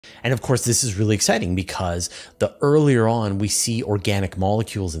And of course, this is really exciting because the earlier on we see organic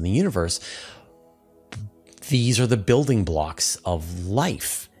molecules in the universe, these are the building blocks of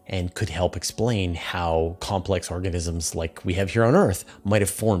life and could help explain how complex organisms like we have here on Earth might have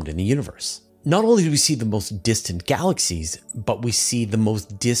formed in the universe. Not only do we see the most distant galaxies, but we see the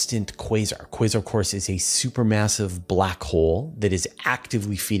most distant quasar. Quasar, of course, is a supermassive black hole that is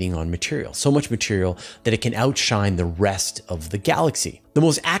actively feeding on material. So much material that it can outshine the rest of the galaxy. The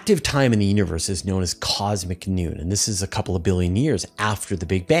most active time in the universe is known as cosmic noon, and this is a couple of billion years after the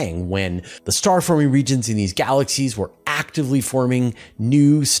Big Bang, when the star-forming regions in these galaxies were actively forming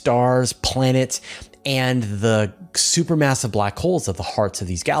new stars, planets, and the supermassive black holes at the hearts of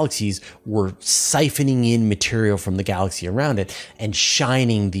these galaxies were siphoning in material from the galaxy around it and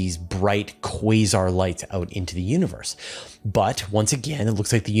shining these bright quasar lights out into the universe. But once again, it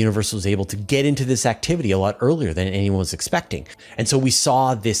looks like the universe was able to get into this activity a lot earlier than anyone was expecting. And so we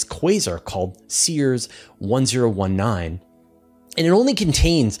saw this quasar called Ceres 1019. And it only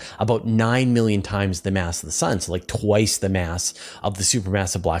contains about 9 million times the mass of the sun, so like twice the mass of the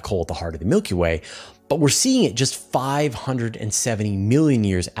supermassive black hole at the heart of the Milky Way. But we're seeing it just 570 million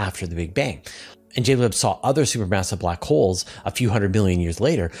years after the Big Bang. And James Webb saw other supermassive black holes a few hundred million years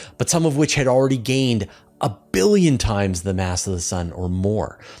later, but some of which had already gained 1 billion times the mass of the sun or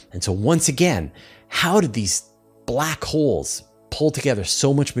more. And so once again, how did these black holes pull together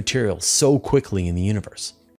so much material so quickly in the universe?